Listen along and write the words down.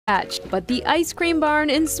But the Ice Cream Barn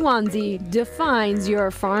in Swansea defines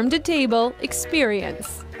your farm-to-table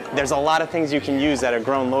experience. There's a lot of things you can use that are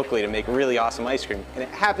grown locally to make really awesome ice cream, and it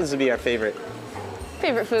happens to be our favorite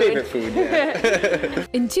food, yeah.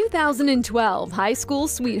 In 2012, high school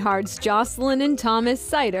sweethearts Jocelyn and Thomas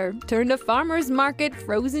Sider turned a farmer's market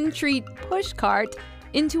frozen treat push cart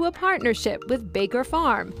into a partnership with Baker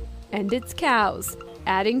Farm and its cows,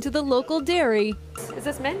 adding to the local dairy. Is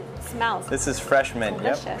this mint? It smells. This is fresh mint,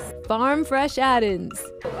 delicious. Yep. Farm fresh add-ins.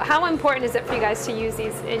 How important is it for you guys to use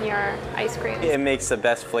these in your ice cream? It makes the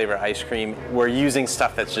best flavor ice cream. We're using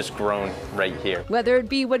stuff that's just grown right here. Whether it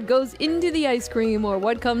be what goes into the ice cream or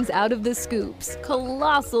what comes out of the scoops,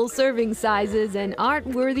 colossal serving sizes and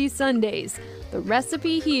art-worthy sundaes, the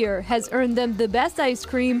recipe here has earned them the best ice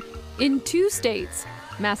cream in 2 states,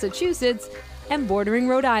 Massachusetts and bordering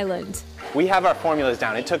Rhode Island. We have our formulas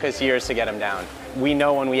down. It took us years to get them down. We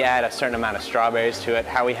know when we add a certain amount of strawberries to it,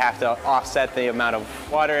 how we have to offset the amount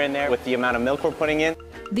of water in there with the amount of milk we're putting in.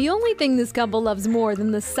 The only thing this couple loves more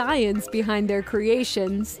than the science behind their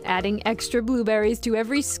creations, adding extra blueberries to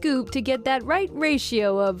every scoop to get that right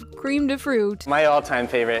ratio of cream to fruit. My all-time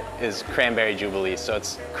favorite is Cranberry Jubilee. So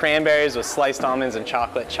it's cranberries with sliced almonds and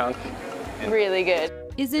chocolate chunk. Really good.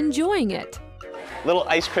 Is enjoying it. Little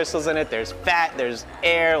ice crystals in it, there's fat, there's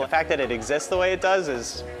air. The fact that it exists the way it does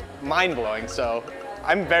is mind-blowing, so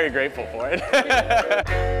I'm very grateful for it.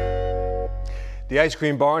 The Ice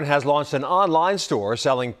Cream Barn has launched an online store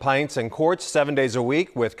selling pints and quarts 7 days a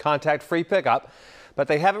week with contact-free pickup. But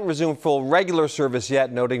they haven't resumed full regular service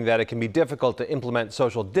yet, noting that it can be difficult to implement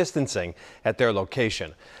social distancing at their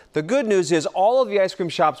location. The good news is all of the ice cream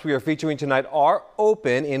shops we are featuring tonight are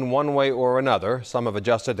open in one way or another. Some have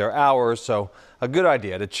adjusted their hours, so a good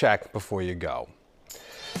idea to check before you go.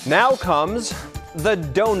 Now comes the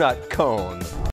donut cone.